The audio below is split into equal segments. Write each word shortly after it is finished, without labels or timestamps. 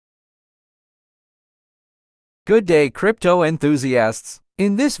Good day, crypto enthusiasts.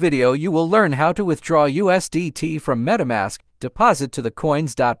 In this video, you will learn how to withdraw USDT from MetaMask, deposit to the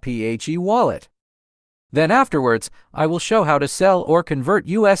Coins.ph eWallet. Then afterwards, I will show how to sell or convert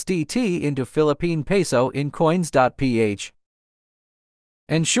USDT into Philippine Peso in Coins.ph.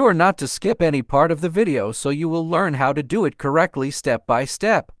 Ensure not to skip any part of the video so you will learn how to do it correctly step by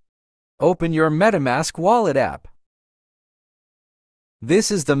step. Open your MetaMask wallet app. This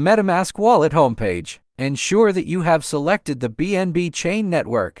is the MetaMask wallet homepage. Ensure that you have selected the BNB chain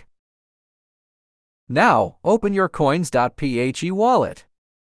network. Now, open your Coins.ph eWallet.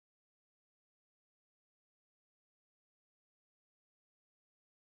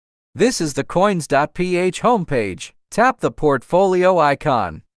 This is the Coins.ph homepage. Tap the portfolio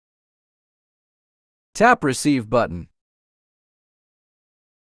icon. Tap Receive button.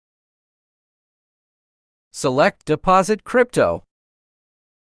 Select Deposit Crypto.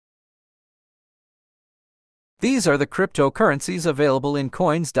 These are the cryptocurrencies available in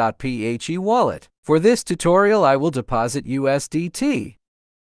Coins.ph eWallet. For this tutorial, I will deposit USDT.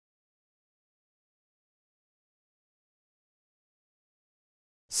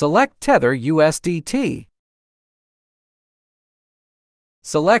 Select Tether USDT.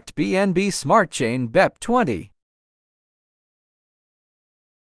 Select BNB Smart Chain BEP20.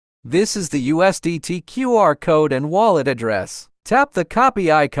 This is the USDT QR code and wallet address. Tap the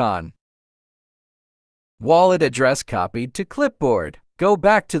copy icon. Wallet address copied to clipboard. Go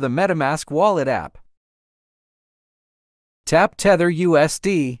back to the MetaMask wallet app. Tap Tether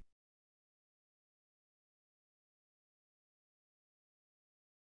USD.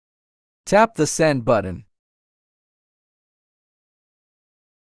 Tap the Send button.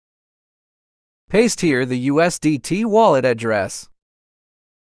 Paste here the USDT wallet address.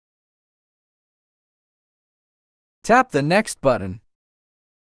 Tap the Next button.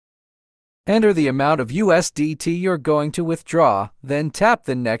 Enter the amount of USDT you're going to withdraw, then tap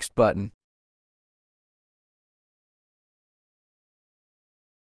the Next button.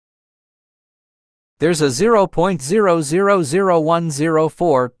 There's a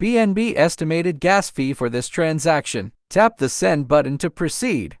 0.000104 BNB estimated gas fee for this transaction. Tap the Send button to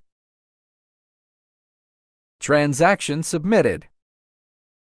proceed. Transaction submitted.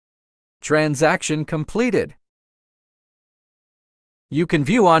 Transaction completed. You can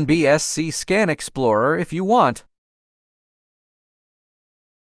view on BSC Scan Explorer if you want.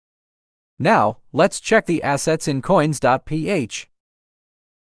 Now, let's check the assets in Coins.ph.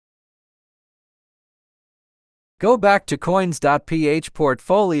 Go back to Coins.ph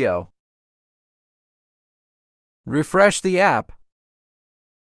portfolio. Refresh the app.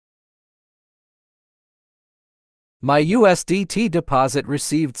 My USDT deposit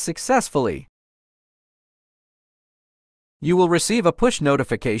received successfully. You will receive a push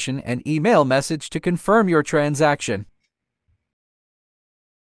notification and email message to confirm your transaction.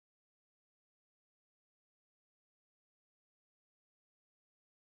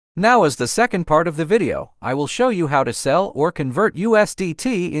 Now, as the second part of the video, I will show you how to sell or convert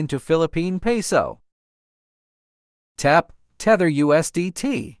USDT into Philippine Peso. Tap Tether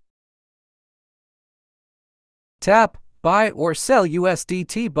USDT. Tap Buy or Sell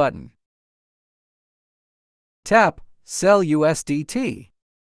USDT button. Tap Sell USDT.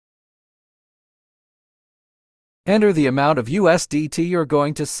 Enter the amount of USDT you're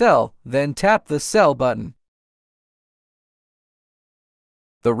going to sell, then tap the Sell button.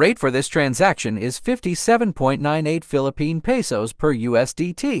 The rate for this transaction is 57.98 Philippine pesos per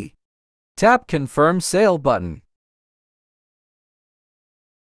USDT. Tap Confirm Sale button.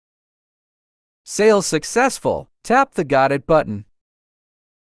 Sale successful. Tap the Got It button.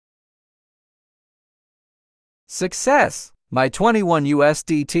 Success! My 21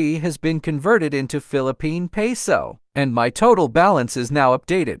 USDT has been converted into Philippine Peso, and my total balance is now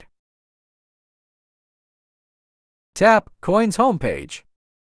updated. Tap Coins homepage.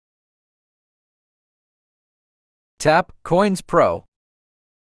 Tap Coins Pro.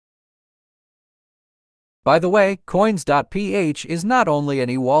 By the way, Coins.ph is not only an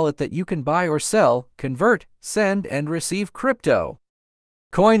e-wallet that you can buy or sell, convert, send, and receive crypto.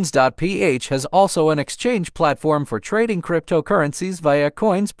 Coins.ph has also an exchange platform for trading cryptocurrencies via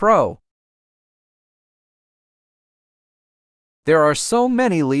Coins Pro. There are so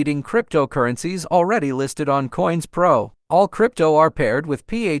many leading cryptocurrencies already listed on Coins Pro. All crypto are paired with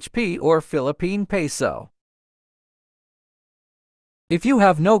PHP or Philippine Peso. If you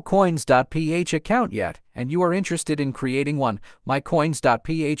have no Coins.ph account yet, and you are interested in creating one, my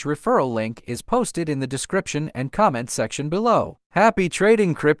Coins.ph referral link is posted in the description and comment section below. Happy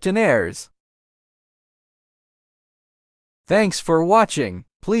trading, Cryptonaires! Thanks for watching.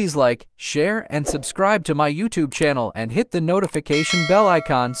 Please like, share, and subscribe to my YouTube channel and hit the notification bell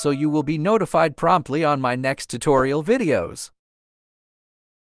icon so you will be notified promptly on my next tutorial videos.